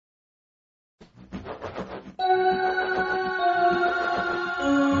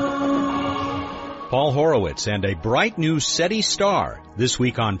Paul Horowitz and a bright new SETI star this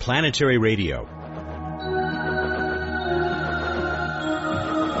week on Planetary Radio.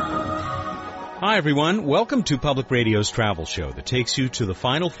 Hi everyone, welcome to Public Radio's travel show that takes you to the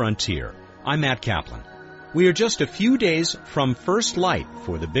final frontier. I'm Matt Kaplan. We are just a few days from first light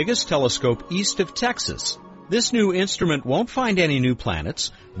for the biggest telescope east of Texas. This new instrument won't find any new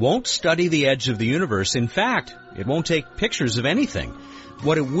planets, won't study the edge of the universe. In fact, it won't take pictures of anything.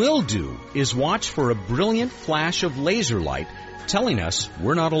 What it will do is watch for a brilliant flash of laser light telling us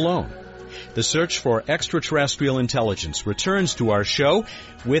we're not alone. The search for extraterrestrial intelligence returns to our show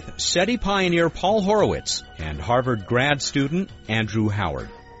with SETI pioneer Paul Horowitz and Harvard grad student Andrew Howard.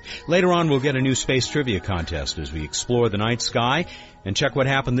 Later on, we'll get a new space trivia contest as we explore the night sky and check what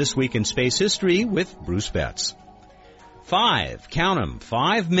happened this week in space history with Bruce Betts. 5, count 'em,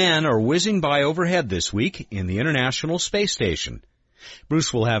 5 men are whizzing by overhead this week in the International Space Station.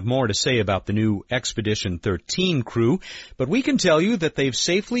 Bruce will have more to say about the new Expedition 13 crew, but we can tell you that they've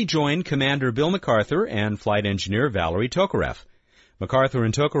safely joined Commander Bill MacArthur and Flight Engineer Valery Tokarev. MacArthur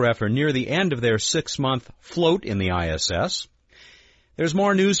and Tokarev are near the end of their 6-month float in the ISS. There's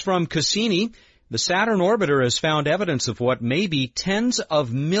more news from Cassini. The Saturn orbiter has found evidence of what may be tens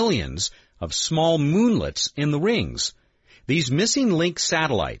of millions of small moonlets in the rings. These missing link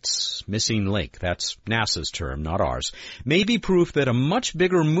satellites, missing link, that's NASA's term, not ours, may be proof that a much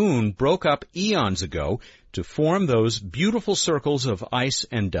bigger moon broke up eons ago to form those beautiful circles of ice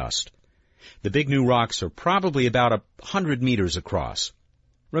and dust. The big new rocks are probably about 100 meters across.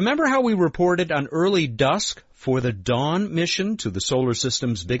 Remember how we reported on early dusk for the Dawn mission to the solar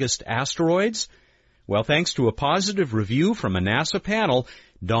system's biggest asteroids? Well, thanks to a positive review from a NASA panel,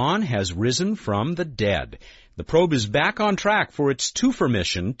 Dawn has risen from the dead. The probe is back on track for its twofer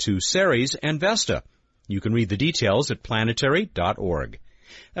mission to Ceres and Vesta. You can read the details at planetary.org.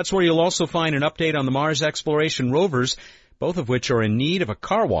 That's where you'll also find an update on the Mars exploration rovers, both of which are in need of a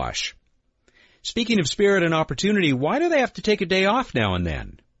car wash. Speaking of spirit and opportunity, why do they have to take a day off now and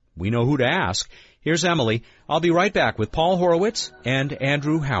then? We know who to ask. Here's Emily. I'll be right back with Paul Horowitz and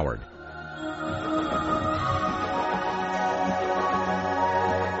Andrew Howard.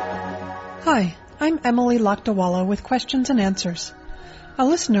 Hi, I'm Emily Lakdawala with questions and answers. A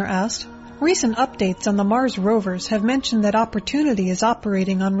listener asked, recent updates on the Mars rovers have mentioned that Opportunity is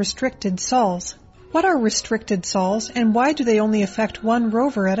operating on restricted sols. What are restricted sols and why do they only affect one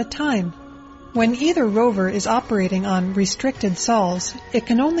rover at a time? When either rover is operating on restricted sols, it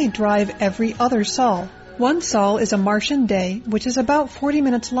can only drive every other sol. One sol is a Martian day, which is about 40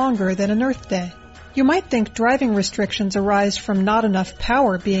 minutes longer than an Earth day. You might think driving restrictions arise from not enough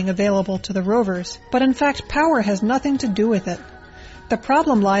power being available to the rovers, but in fact power has nothing to do with it. The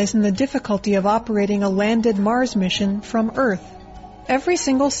problem lies in the difficulty of operating a landed Mars mission from Earth. Every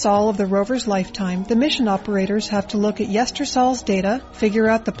single sol of the rover's lifetime, the mission operators have to look at yestersol's data, figure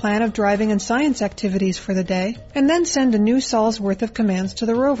out the plan of driving and science activities for the day, and then send a new sol's worth of commands to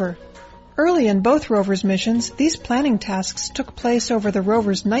the rover. Early in both rovers' missions, these planning tasks took place over the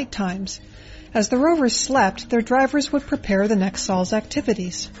rover's night times. As the rovers slept, their drivers would prepare the next sol's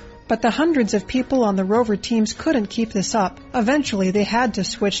activities. But the hundreds of people on the rover teams couldn't keep this up. Eventually, they had to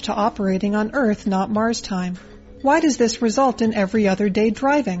switch to operating on Earth, not Mars time. Why does this result in every other day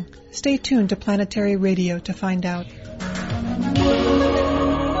driving? Stay tuned to Planetary Radio to find out.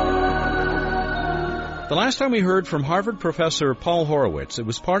 The last time we heard from Harvard professor Paul Horowitz, it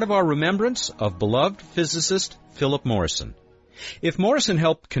was part of our remembrance of beloved physicist Philip Morrison. If Morrison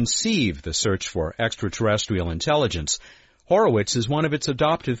helped conceive the search for extraterrestrial intelligence, Horowitz is one of its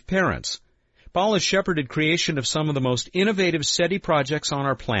adoptive parents. Paul has shepherded creation of some of the most innovative SETI projects on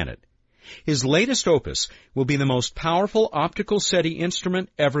our planet. His latest opus will be the most powerful optical SETI instrument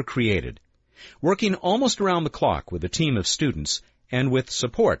ever created. Working almost around the clock with a team of students and with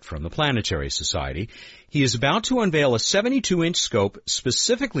support from the Planetary Society, he is about to unveil a 72-inch scope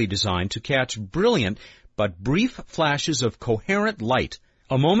specifically designed to catch brilliant but brief flashes of coherent light,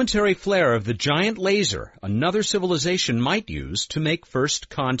 a momentary flare of the giant laser another civilization might use to make first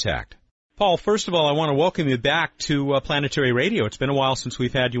contact. Paul, first of all, I want to welcome you back to Planetary Radio. It's been a while since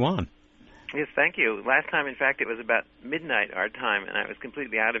we've had you on. Yes, thank you. Last time, in fact, it was about midnight our time, and I was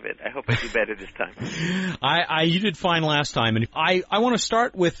completely out of it. I hope I do better this time. You did fine last time, and I want to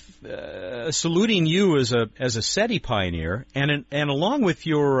start with saluting you as a SETI pioneer, and along with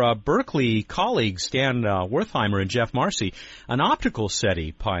your Berkeley colleagues Dan Wertheimer and Jeff Marcy, an optical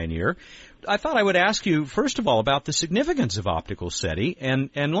SETI pioneer. I thought I would ask you first of all about the significance of optical SETI, and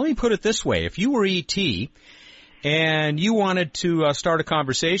let me put it this way: if you were ET and you wanted to start a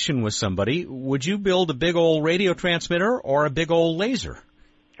conversation with somebody, would you build a big old radio transmitter or a big old laser?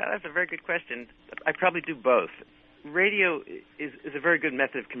 That's a very good question. I probably do both. Radio is a very good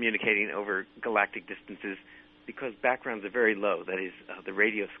method of communicating over galactic distances because backgrounds are very low. That is, the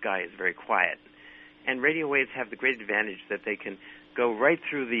radio sky is very quiet. And radio waves have the great advantage that they can go right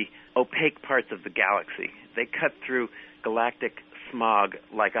through the opaque parts of the galaxy. They cut through galactic smog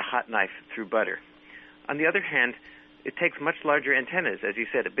like a hot knife through butter. On the other hand, it takes much larger antennas, as you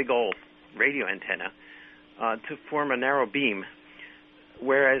said, a big old radio antenna, to form a narrow beam,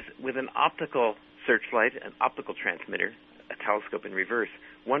 whereas with an optical searchlight, an optical transmitter, a telescope in reverse,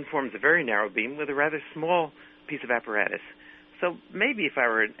 one forms a very narrow beam with a rather small piece of apparatus. So maybe if I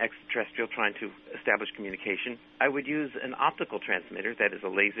were an extraterrestrial trying to establish communication, I would use an optical transmitter, that is a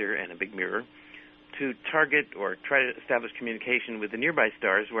laser and a big mirror, to target or try to establish communication with the nearby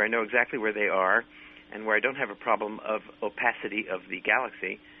stars where I know exactly where they are and where I don't have a problem of opacity of the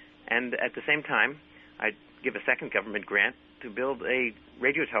galaxy. And at the same time, I'd give a second government grant to build a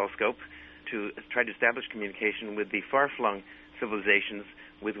radio telescope to try to establish communication with the far-flung civilizations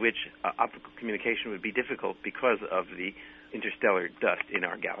with which optical communication would be difficult because of the interstellar dust in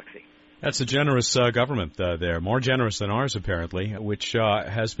our galaxy. That's a generous government there, more generous than ours apparently, which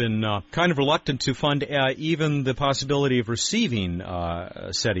has been kind of reluctant to fund even the possibility of receiving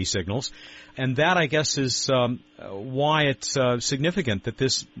SETI signals. And that, I guess, is why it's significant that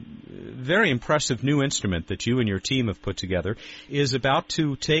this very impressive new instrument that you and your team have put together is about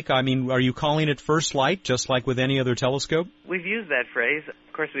to take, I mean, are you calling it first light, just like with any other telescope? We've used that phrase.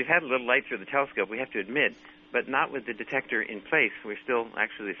 Of course, we've had a little light through the telescope, we have to admit, but not with the detector in place. We're still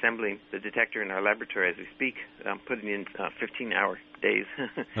actually assembling the detector in our laboratory as we speak, putting in 15-hour days.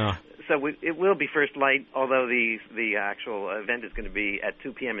 So it will be first light, although the actual event is going to be at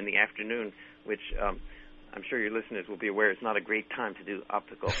 2 p.m. in the afternoon, which I'm sure your listeners will be aware is not a great time to do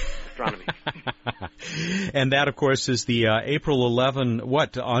optical astronomy. And that, of course, is the April 11,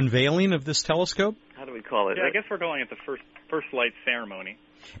 unveiling of this telescope? How do we call it? Yeah, I guess we're calling it the first light ceremony.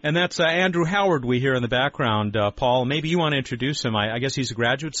 And that's Andrew Howard we hear in the background. Paul, maybe you want to introduce him. I guess he's a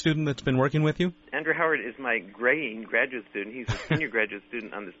graduate student that's been working with you? Andrew Howard is my graying graduate student. He's a senior graduate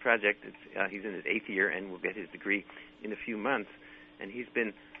student on this project. He's in his 8th year and will get his degree in a few months. And he's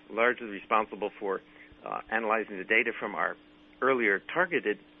been largely responsible for analyzing the data from our earlier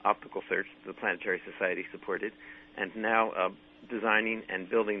targeted optical search the Planetary Society supported, and now designing and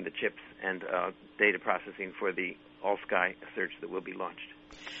building the chips and data processing for the all-sky search that will be launched.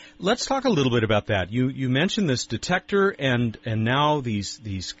 Let's talk a little bit about that. You mentioned this detector and now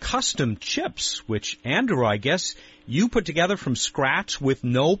these custom chips, which, Andrew, I guess you put together from scratch with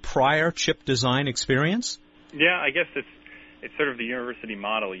no prior chip design experience? Yeah, I guess it's sort of the university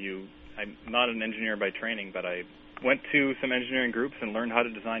model. I'm not an engineer by training, but I went to some engineering groups and learned how to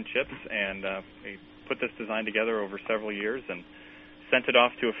design chips, and we put this design together over several years and sent it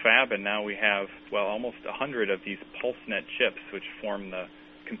off to a fab, and now we have, almost 100 of these PulseNet chips, which form the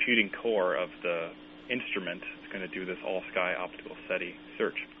computing core of the instrument that's going to do this all-sky optical SETI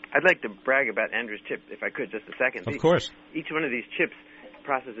search. I'd like to brag about Andrew's chip, if I could, just a second. Of course. Each one of these chips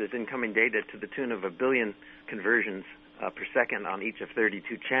processes incoming data to the tune of 1 billion conversions per second on each of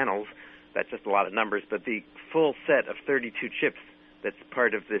 32 channels. That's just a lot of numbers, but the full set of 32 chips that's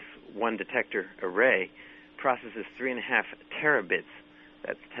part of this one detector array processes 3.5 terabits.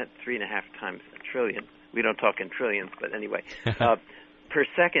 That's 3.5 times a trillion. We don't talk in trillions, but anyway, per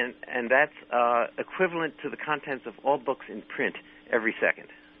second, and that's equivalent to the contents of all books in print every second.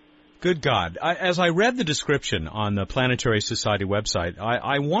 Good God. As I read the description on the Planetary Society website,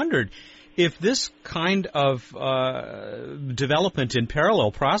 I wondered if this kind of development in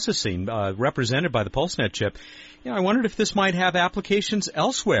parallel processing represented by the PulseNet chip, I wondered if this might have applications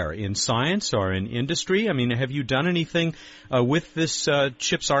elsewhere in science or in industry. I mean, have you done anything with this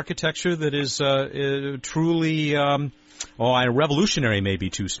chip's architecture that is truly, revolutionary may be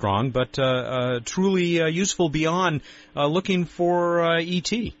too strong, but truly useful beyond looking for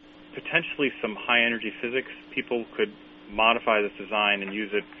ET? Potentially some high-energy physics. People could modify this design and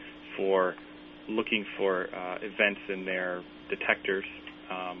use it for looking for events in their detectors,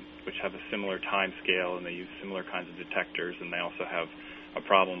 which have a similar time scale, and they use similar kinds of detectors, and they also have a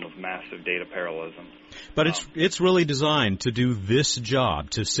problem of massive data parallelism. But it's really designed to do this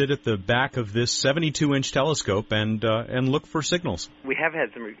job, to sit at the back of this 72-inch telescope and look for signals. We have had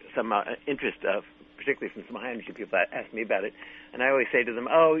some interest, particularly from some high-energy people that ask me about it, and I always say to them,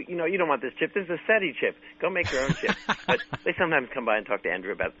 you don't want this chip. This is a SETI chip. Go make your own chip. But they sometimes come by and talk to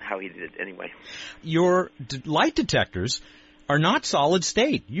Andrew about how he did it anyway. Your light detectors are not solid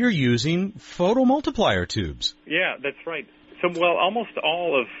state. You're using photomultiplier tubes. Yeah, that's right. So, almost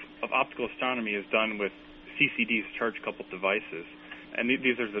all of optical astronomy is done with CCDs, charge-coupled devices. and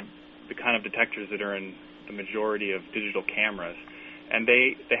these are the kind of detectors that are in the majority of digital cameras, and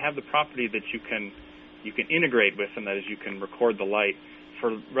they have the property that you can integrate with them. That is, you can record the light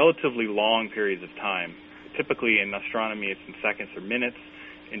for relatively long periods of time. Typically in astronomy, it's in seconds or minutes.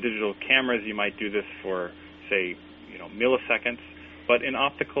 In digital cameras, you might do this for, say, milliseconds. But in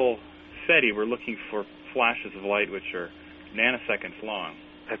optical SETI, we're looking for flashes of light which are nanoseconds long.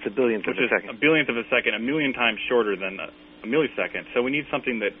 That's a billionth of a second. A billionth of a second, a million times shorter than a millisecond. So we need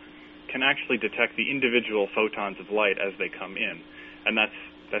something that can actually detect the individual photons of light as they come in, and that's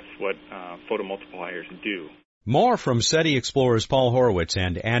what photomultipliers do. More from SETI explorers Paul Horowitz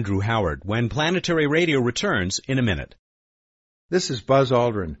and Andrew Howard when Planetary Radio returns in a minute. This is Buzz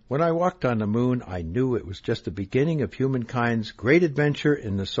Aldrin. When I walked on the moon, I knew it was just the beginning of humankind's great adventure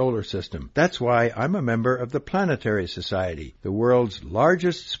in the solar system. That's why I'm a member of the Planetary Society, the world's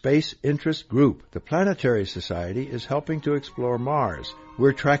largest space interest group. The Planetary Society is helping to explore Mars.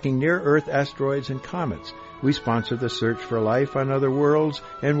 We're tracking near-Earth asteroids and comets. We sponsor the search for life on other worlds,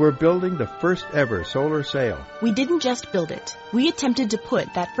 and we're building the first-ever solar sail. We didn't just build it. We attempted to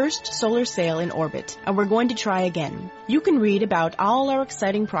put that first solar sail in orbit, and we're going to try again. You can read about all our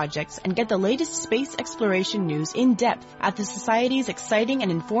exciting projects and get the latest space exploration news in depth at the Society's exciting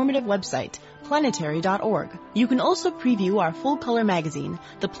and informative website, planetary.org. You can also preview our full-color magazine,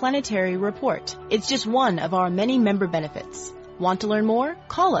 The Planetary Report. It's just one of our many member benefits. Want to learn more?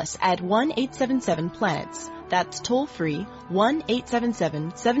 Call us at 1-877-PLANETS. That's toll-free,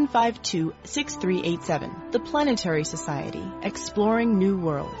 1-877-752-6387. The Planetary Society, exploring new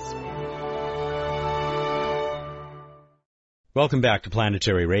worlds. Welcome back to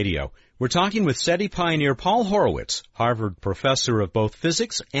Planetary Radio. We're talking with SETI pioneer Paul Horowitz, Harvard professor of both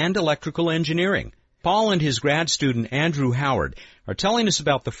physics and electrical engineering. Paul and his grad student Andrew Howard are telling us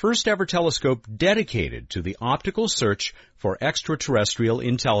about the first ever telescope dedicated to the optical search for extraterrestrial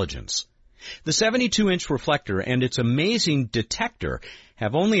intelligence. The 72-inch reflector and its amazing detector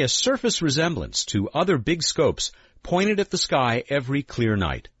have only a surface resemblance to other big scopes pointed at the sky every clear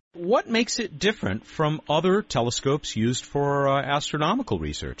night. What makes it different from other telescopes used for astronomical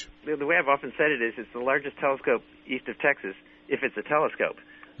research? The way I've often said it is it's the largest telescope east of Texas, if it's a telescope.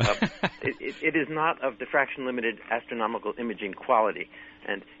 It is not of diffraction-limited astronomical imaging quality,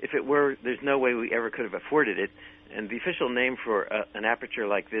 and if it were, there's no way we ever could have afforded it. And the official name for an aperture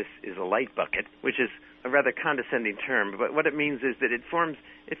like this is a light bucket, which is a rather condescending term, but what it means is that it forms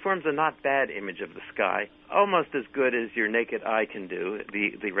a not bad image of the sky, almost as good as your naked eye can do.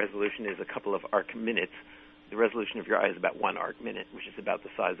 The resolution is a couple of arc minutes. The resolution of your eye is about 1 arc minute, which is about the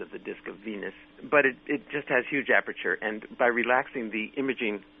size of the disk of Venus. But it just has huge aperture, and by relaxing the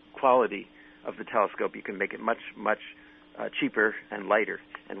imaging quality of the telescope, you can make it much, much cheaper and lighter.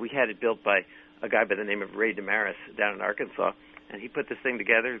 And we had it built by a guy by the name of Ray Damaris down in Arkansas, and he put this thing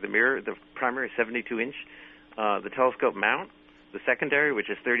together, the mirror, the primary 72-inch, the telescope mount, the secondary, which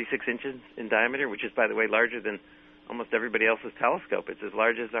is 36 inches in diameter, which is, by the way, larger than almost everybody else's telescope. It's as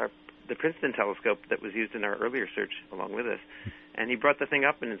large as the Princeton telescope that was used in our earlier search along with us. And he brought the thing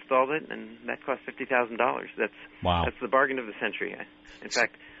up and installed it, and that cost $50,000. Wow. That's the bargain of the century. In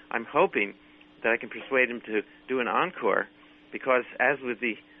fact, I'm hoping that I can persuade him to do an encore, because as with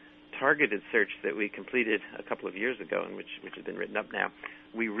the targeted search that we completed a couple of years ago, and which has been written up now,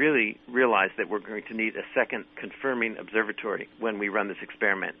 we really realized that we're going to need a second confirming observatory when we run this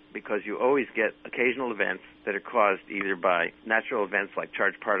experiment, because you always get occasional events that are caused either by natural events like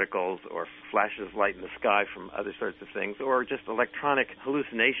charged particles or flashes of light in the sky from other sorts of things, or just electronic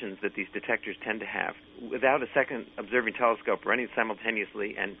hallucinations that these detectors tend to have. Without a second observing telescope running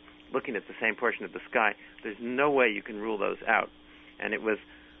simultaneously and looking at the same portion of the sky, there's no way you can rule those out. And it was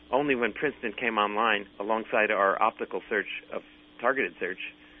only when Princeton came online alongside our optical search of targeted search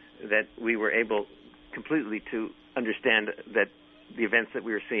that we were able completely to understand that the events that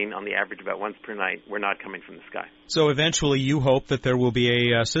we were seeing on the average about once per night were not coming from the sky. So eventually you hope that there will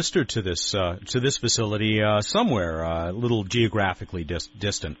be a sister to this facility somewhere a little geographically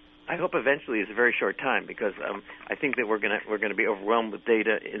distant. I hope eventually is a very short time, because I think that we're going to be overwhelmed with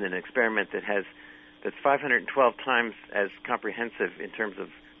data in an experiment that's 512 times as comprehensive in terms of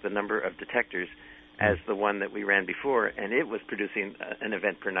the number of detectors as the one that we ran before, and it was producing an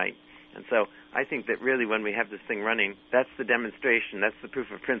event per night. And so I think that really when we have this thing running, that's the demonstration, that's the proof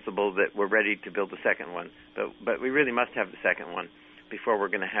of principle that we're ready to build the second one. But we really must have the second one before we're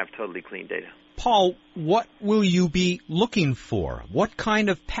going to have totally clean data. Paul, what will you be looking for? What kind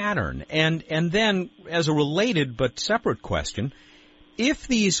of pattern? And then, as a related but separate question, if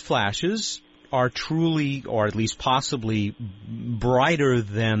these flashes are truly, or at least possibly, brighter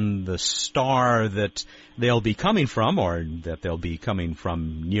than the star that they'll be coming from, or that they'll be coming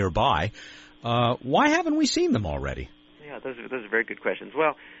from nearby. Why haven't we seen them already? Yeah, those are very good questions.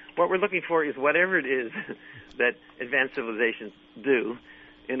 Well, what we're looking for is whatever it is that advanced civilizations do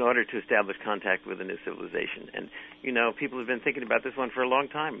in order to establish contact with a new civilization. And, people have been thinking about this one for a long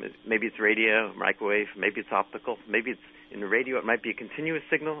time. Maybe it's radio, microwave, maybe it's optical, maybe it's in the radio, it might be a continuous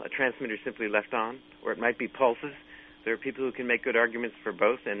signal, a transmitter simply left on, or it might be pulses. There are people who can make good arguments for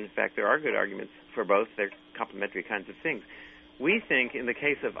both, and in fact there are good arguments for both. They're complementary kinds of things. We think in the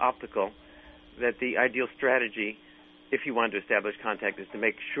case of optical that the ideal strategy, if you want to establish contact, is to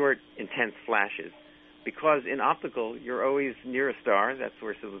make short, intense flashes. Because in optical, you're always near a star. That's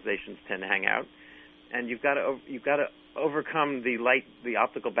where civilizations tend to hang out, and you've got to overcome the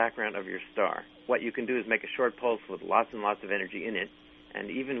optical background of your star. What you can do is make a short pulse with lots and lots of energy in it, and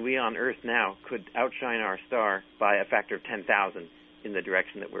even we on Earth now could outshine our star by a factor of 10,000 in the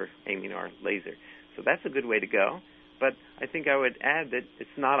direction that we're aiming our laser. So that's a good way to go. But I think I would add that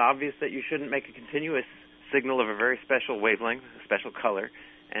it's not obvious that you shouldn't make a continuous signal of a very special wavelength, a special color.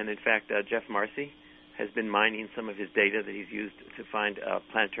 And in fact, Jeff Marcy has been mining some of his data that he's used to find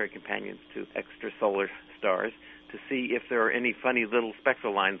planetary companions to extrasolar stars to see if there are any funny little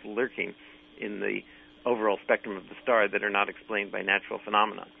spectral lines lurking in the overall spectrum of the star that are not explained by natural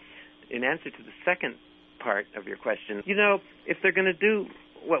phenomena. In answer to the second part of your question, if they're going to do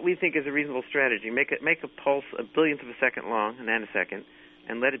what we think is a reasonable strategy, make a pulse a billionth of a second long, a nanosecond,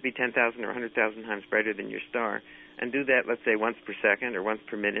 and let it be 10,000 or 100,000 times brighter than your star, and do that, let's say, once per second or once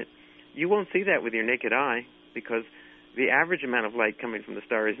per minute, you won't see that with your naked eye because the average amount of light coming from the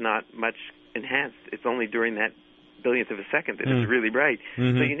star is not much enhanced. It's only during that billionth of a second that it's really bright.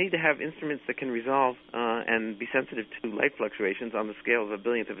 Mm-hmm. So you need to have instruments that can resolve and be sensitive to light fluctuations on the scale of a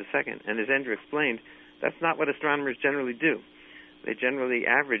billionth of a second. And as Andrew explained, that's not what astronomers generally do. They generally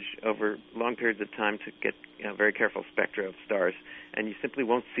average over long periods of time to get very careful spectra of stars, and you simply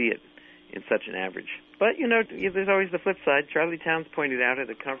won't see it in such an average. But, there's always the flip side. Charlie Towns pointed out at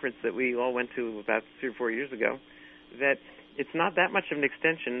a conference that we all went to about 3 or 4 years ago that it's not that much of an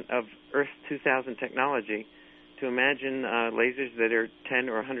extension of Earth 2000 technology to imagine lasers that are 10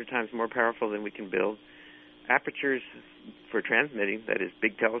 or 100 times more powerful than we can build, apertures for transmitting, that is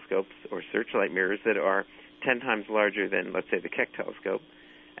big telescopes or searchlight mirrors that are 10 times larger than, let's say, the Keck telescope.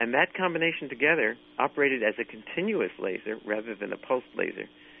 And that combination together, operated as a continuous laser rather than a pulsed laser,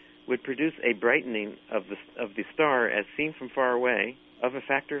 would produce a brightening of the star as seen from far away of a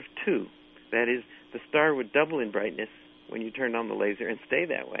factor of 2. That is, the star would double in brightness when you turned on the laser and stay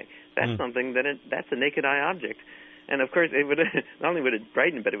that way. That's something that's a naked eye object. And of course, it would not only would it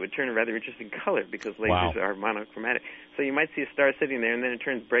brighten, but it would turn a rather interesting color because lasers are monochromatic. So you might see a star sitting there, and then it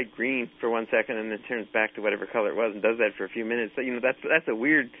turns bright green for 1 second, and then turns back to whatever color it was, and does that for a few minutes. So that's a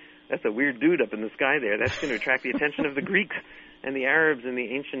weird dude up in the sky there. That's going to attract the attention of the Greeks and the Arabs and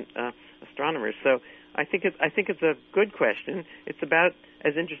the ancient astronomers. So I think it's a good question. It's about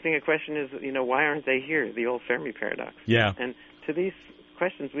as interesting a question as why aren't they here? The old Fermi paradox. Yeah. And to these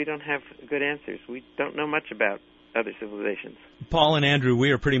questions, we don't have good answers. We don't know much about other civilizations. Paul and Andrew,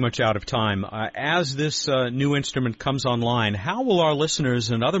 we are pretty much out of time. As this new instrument comes online, how will our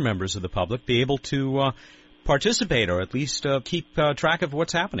listeners and other members of the public be able to participate or at least keep track of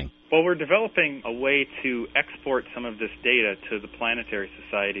what's happening? Well, we're developing a way to export some of this data to the Planetary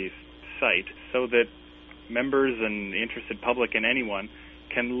Society's site so that members and the interested public and anyone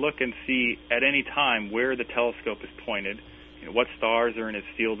can look and see at any time where the telescope is pointed, what stars are in its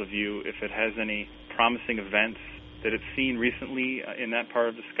field of view, if it has any promising events that it's seen recently in that part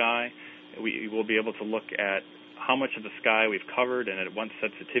of the sky. We will be able to look at how much of the sky we've covered, and at what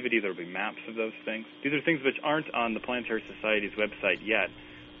sensitivity there will be maps of those things. These are things which aren't on the Planetary Society's website yet,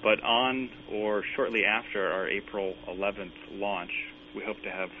 but on or shortly after our April 11th launch, we hope to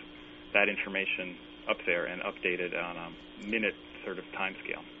have that information up there and updated on a minute sort of time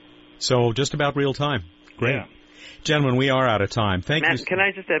scale. So just about real time. Great. Yeah. Gentlemen, we are out of time. Thank Matt, you. Can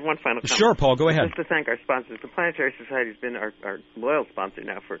I just add one final comment? Sure, Paul, go ahead. Just to thank our sponsors. The Planetary Society has been our loyal sponsor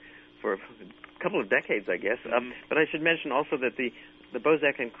now for a couple of decades, I guess. But I should mention also that the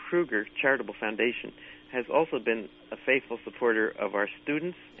Bozak and Kruger Charitable Foundation has also been a faithful supporter of our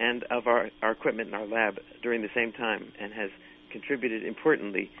students and of our equipment in our lab during the same time and has contributed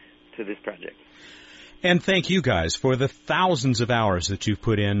importantly to this project. And thank you guys for the thousands of hours that you've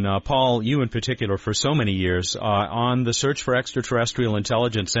put in, Paul, you in particular, for so many years on the search for extraterrestrial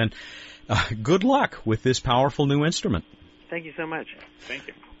intelligence. And good luck with this powerful new instrument. Thank you so much. Thank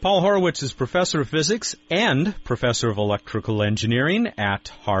you. Paul Horowitz is professor of physics and professor of electrical engineering at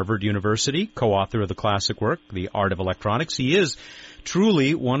Harvard University, co-author of the classic work, The Art of Electronics. He is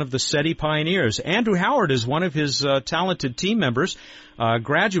truly one of the SETI pioneers. Andrew Howard is one of his talented team members, a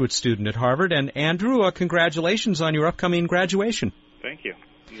graduate student at Harvard. And Andrew, congratulations on your upcoming graduation. Thank you.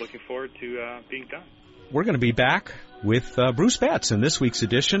 I'm looking forward to being done. We're going to be back with Bruce Betts in this week's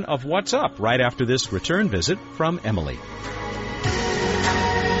edition of What's Up, right after this return visit from Emily.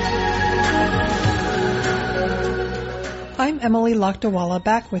 I'm Emily Lakdawala,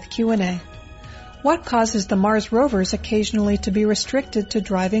 back with Q&A. What causes the Mars rovers occasionally to be restricted to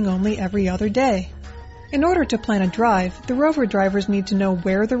driving only every other day? In order to plan a drive, the rover drivers need to know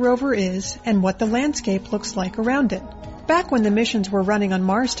where the rover is and what the landscape looks like around it. Back when the missions were running on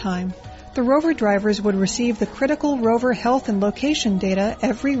Mars time, the rover drivers would receive the critical rover health and location data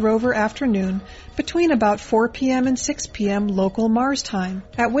every rover afternoon between about 4 p.m. and 6 p.m. local Mars time,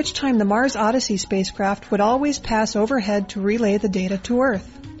 at which time the Mars Odyssey spacecraft would always pass overhead to relay the data to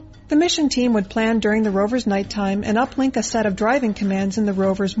Earth. The mission team would plan during the rover's nighttime and uplink a set of driving commands in the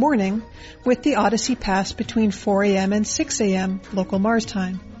rover's morning with the Odyssey pass between 4 a.m. and 6 a.m. local Mars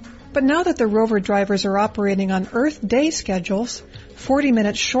time. But now that the rover drivers are operating on Earth day schedules, 40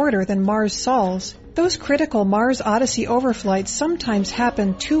 minutes shorter than Mars sols, those critical Mars Odyssey overflights sometimes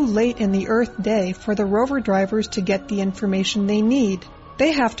happen too late in the Earth day for the rover drivers to get the information they need.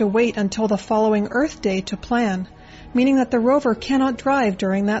 They have to wait until the following Earth day to plan, meaning that the rover cannot drive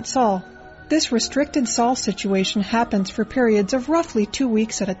during that sol. This restricted sol situation happens for periods of roughly 2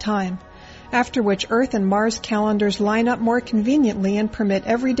 weeks at a time, after which Earth and Mars calendars line up more conveniently and permit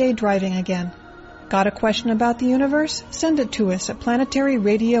everyday driving again. Got a question about the universe? Send it to us at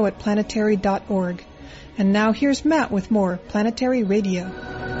planetaryradio@planetary.org. And now here's Matt with more Planetary Radio.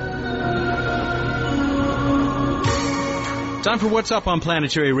 Time for What's Up on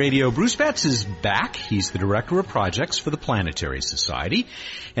Planetary Radio. Bruce Betts is back. He's the Director of Projects for the Planetary Society.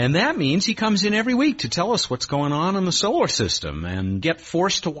 And that means he comes in every week to tell us what's going on in the solar system and get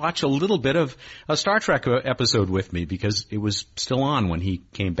forced to watch a little bit of a Star Trek episode with me because it was still on when he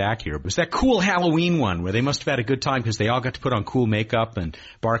came back here. It was that cool Halloween one where they must have had a good time because they all got to put on cool makeup and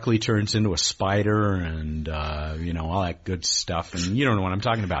Barclay turns into a spider and, all that good stuff. And you don't know what I'm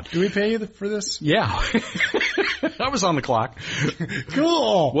talking about. Do we pay you for this? Yeah. I was on the clock.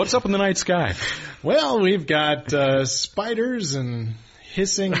 Cool. What's up in the night sky? Well, we've got spiders and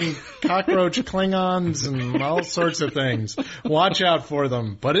hissing cockroach Klingons and all sorts of things. Watch out for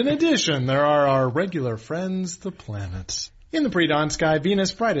them. But in addition, there are our regular friends, the planets. In the pre-dawn sky,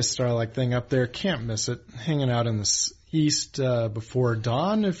 Venus, brightest star-like thing up there. Can't miss it. Hanging out in the east before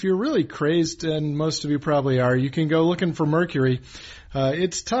dawn. If you're really crazed, and most of you probably are, you can go looking for Mercury.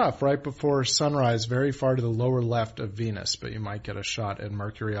 It's tough right before sunrise, very far to the lower left of Venus, but you might get a shot at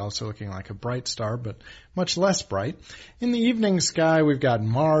Mercury also looking like a bright star, but much less bright. In the evening sky, we've got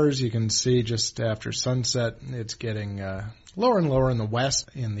Mars. You can see just after sunset, it's getting lower and lower in the west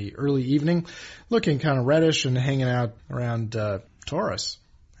in the early evening, looking kind of reddish and hanging out around Taurus,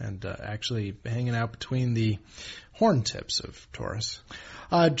 and actually hanging out between the horn tips of Taurus.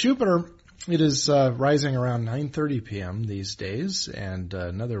 Jupiter, it is rising around 9:30 p.m. these days, and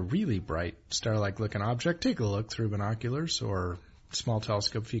another really bright star-like looking object. Take a look through binoculars or small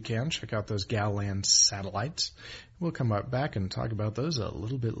telescope if you can. Check out those Galilean satellites. We'll come back and talk about those a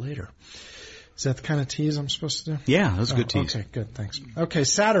little bit later. Is that the kind of tease I'm supposed to do? Yeah, that's a good tease. Okay, good, thanks. Okay,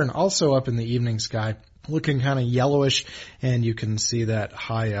 Saturn also up in the evening sky, looking kind of yellowish, and you can see that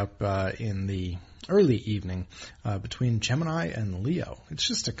high up in the early evening between Gemini and Leo. It's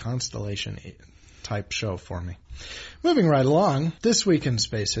just a constellation type show for me. Moving right along, this week in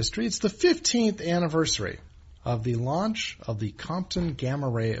space history, it's the 15th anniversary of the launch of the Compton Gamma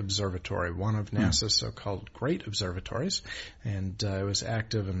Ray Observatory, one of NASA's so-called great observatories, and it was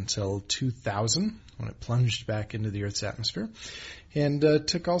active until 2000 when it plunged back into the Earth's atmosphere and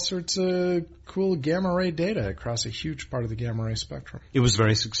took all sorts of cool gamma ray data across a huge part of the gamma ray spectrum. It was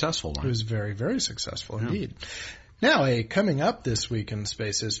very successful. Right? It was very, very successful indeed. Now, coming up this week in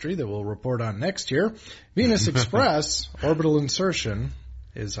space history that we'll report on next year, Venus Express orbital insertion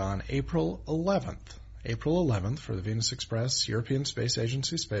is on April 11th. April 11th for the Venus Express European Space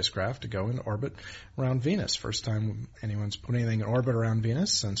Agency spacecraft to go in orbit around Venus. First time anyone's put anything in orbit around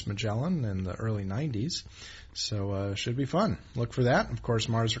Venus since Magellan in the early 90s. So should be fun. Look for that. Of course,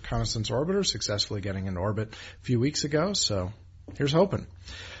 Mars Reconnaissance Orbiter successfully getting in orbit a few weeks ago, so here's hoping.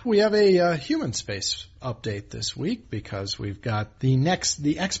 We have a human space update this week because we've got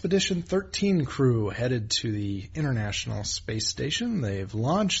the Expedition 13 crew headed to the International Space Station. They've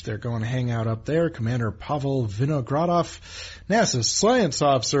launched. They're going to hang out up there. Commander Pavel Vinogradov, NASA's science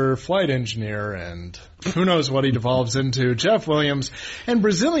officer, flight engineer, and who knows what he devolves into, Jeff Williams, and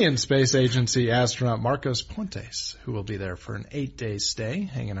Brazilian Space Agency astronaut Marcos Pontes, who will be there for an 8-day stay,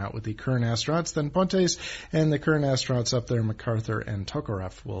 hanging out with the current astronauts. Then Pontes and the current astronauts up there, MacArthur and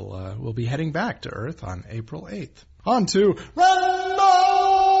Tokarev, will be heading back to Earth on April 8th. On to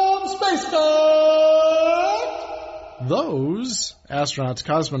Random Space Fact! Those astronauts,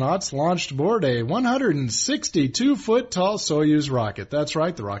 cosmonauts, launched aboard a 162-foot tall Soyuz rocket. That's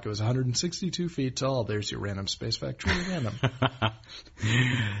right, the rocket was 162 feet tall. There's your random space fact, truly random.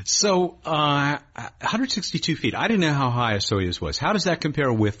 So, 162 feet. I didn't know how high a Soyuz was. How does that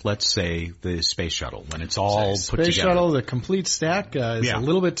compare with, let's say, the space shuttle when it's all put together? Space shuttle, the complete stack is a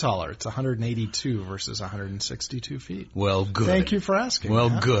little bit taller. It's 182 versus 162 feet. Well, good. Thank you for asking.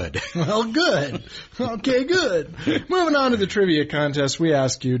 Well, good. Well, good. Okay, good. Moving on to the trivia contest, we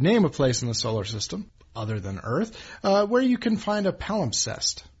ask you, name a place in the solar system, other than Earth, where you can find a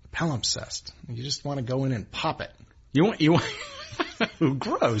palimpsest. Palimpsest. You just want to go in and pop it. You want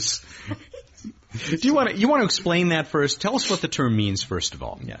gross. Do you want to explain that first? Tell us what the term means, first of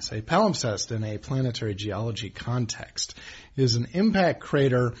all. Yes, a palimpsest in a planetary geology context is an impact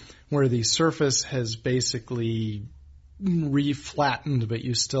crater where the surface has basically reflattened, but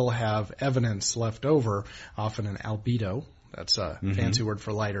you still have evidence left over, often an albedo. That's a fancy word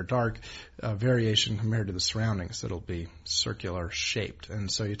for light or dark variation compared to the surroundings. It'll be circular shaped. And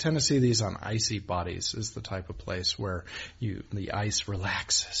so you tend to see these on icy bodies is the type of place where the ice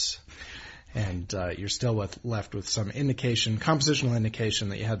relaxes. And you're still left with some indication, compositional indication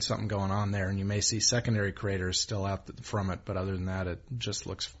that you had something going on there. And you may see secondary craters still out from it. But other than that, it just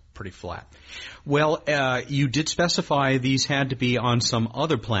looks pretty flat. Well, you did specify these had to be on some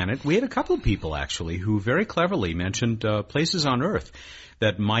other planet. We had a couple of people, actually, who very cleverly mentioned places on Earth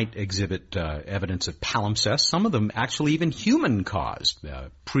that might exhibit evidence of palimpsests, some of them actually even human-caused,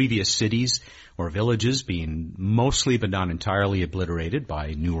 previous cities or villages being mostly but not entirely obliterated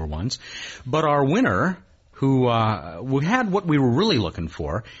by newer ones. But our winner, who had what we were really looking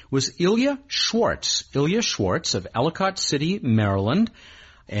for, was Ilya Schwartz. Ilya Schwartz of Ellicott City, Maryland.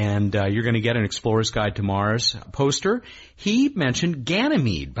 And you're going to get an Explorer's Guide to Mars poster. He mentioned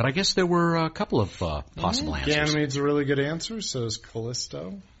Ganymede, but I guess there were a couple of possible answers. Ganymede's a really good answer, so is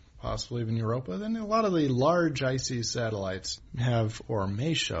Callisto, possibly even Europa. Then a lot of the large icy satellites have or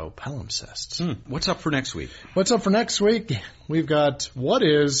may show palimpsests. What's up for next week? What's up for next week? We've got, what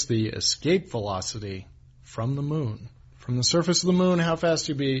is the escape velocity from the moon? From the surface of the moon, how fast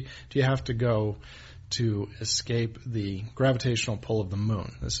do you have to go to escape the gravitational pull of the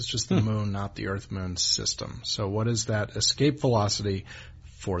moon? This is just the moon, not the Earth-Moon system. So what is that escape velocity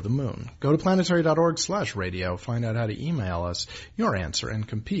for the moon? Go to planetary.org/radio, find out how to email us your answer, and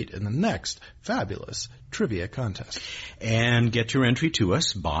compete in the next fabulous trivia contest. And get your entry to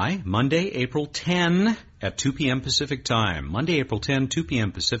us by Monday, April 10 at 2 p.m. Pacific time. Monday, April 10, 2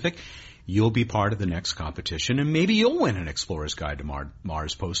 p.m. Pacific. You'll be part of the next competition, and maybe you'll win an Explorer's Guide to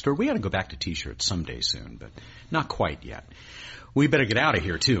Mars poster. We got to go back to T-shirts someday soon, but not quite yet. We better get out of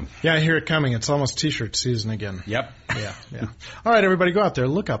here, too. Yeah, I hear it coming. It's almost T-shirt season again. Yep. Yeah. All right, everybody, go out there,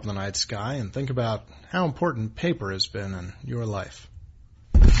 look up in the night sky, and think about how important paper has been in your life.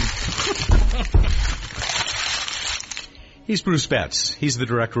 He's Bruce Betts. He's the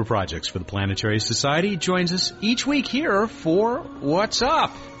Director of Projects for the Planetary Society. He joins us each week here for What's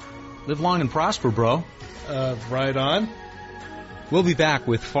Up? Live long and prosper, bro. Right on. We'll be back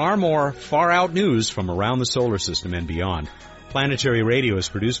with far more far-out news from around the solar system and beyond. Planetary Radio is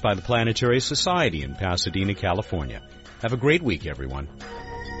produced by the Planetary Society in Pasadena, California. Have a great week, everyone.